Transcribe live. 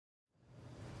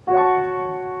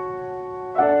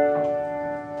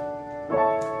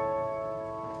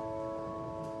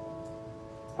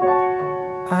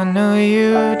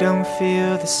don't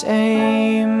feel the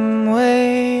same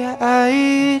way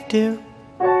I do.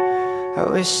 I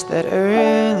wish that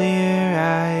earlier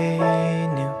I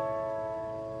knew.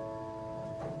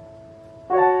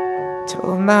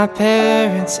 Told my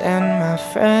parents and my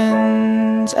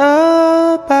friends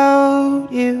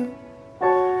about you.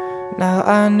 Now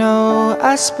I know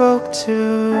I spoke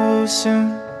too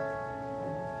soon.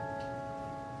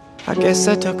 I guess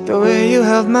I took the way you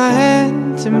held my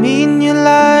hand to mean you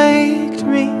liked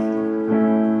me.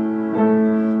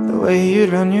 The way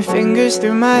you'd run your fingers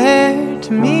through my hair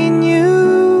to mean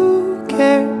you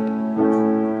cared.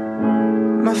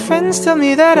 My friends tell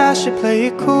me that I should play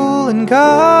it cool, and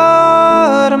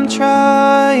God, I'm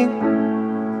trying.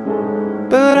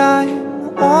 But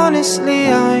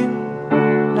honestly, I'm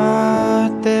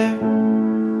not there.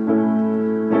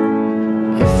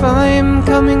 If I'm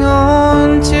coming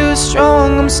on too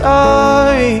strong, I'm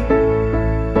sorry.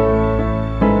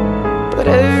 But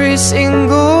every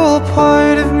single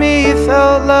part of me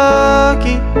felt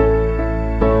lucky.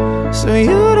 So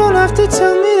you don't have to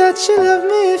tell me that you love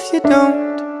me if you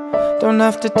don't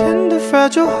have to tend a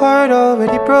fragile heart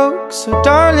already broke. So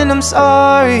darling, I'm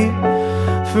sorry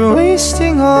for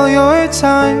wasting all your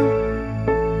time.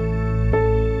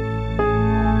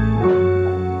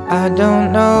 I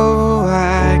don't know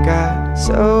why I got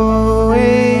so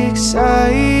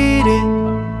excited.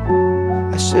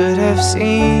 I should have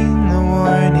seen the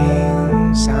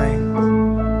warning signs.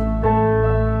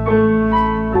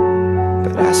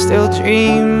 But I still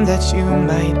dream that you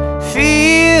might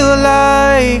feel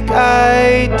like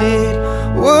I did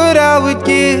what I would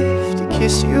give to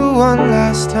kiss you one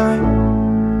last time.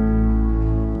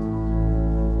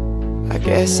 I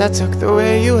guess I took the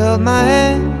way you held my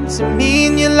hand to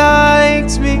mean you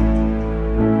liked me.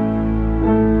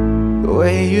 The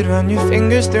way you'd run your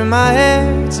fingers through my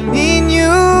hair to mean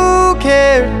you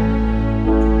cared.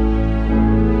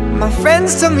 My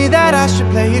friends tell me that I should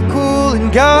play it cool,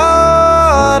 and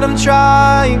God, I'm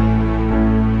trying.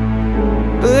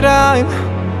 But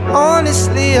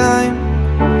honestly, I'm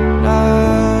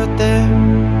not there.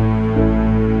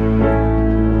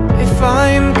 If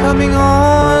I'm coming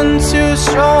on too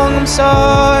strong, I'm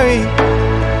sorry.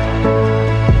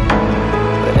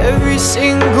 But every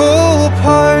single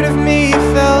part of me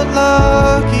felt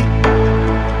lucky.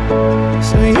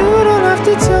 So you don't have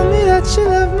to tell me that you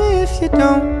love me if you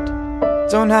don't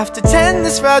have to tend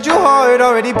this fragile heart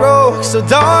already broke. So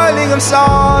darling, I'm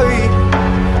sorry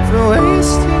for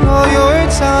wasting all your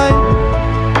time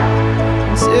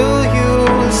until you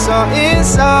saw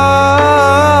inside.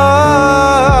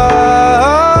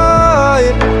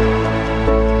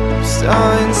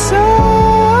 Saw inside.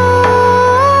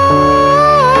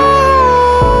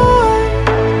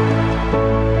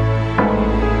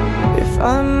 If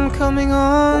I'm coming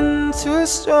on too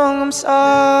strong, I'm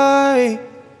sorry.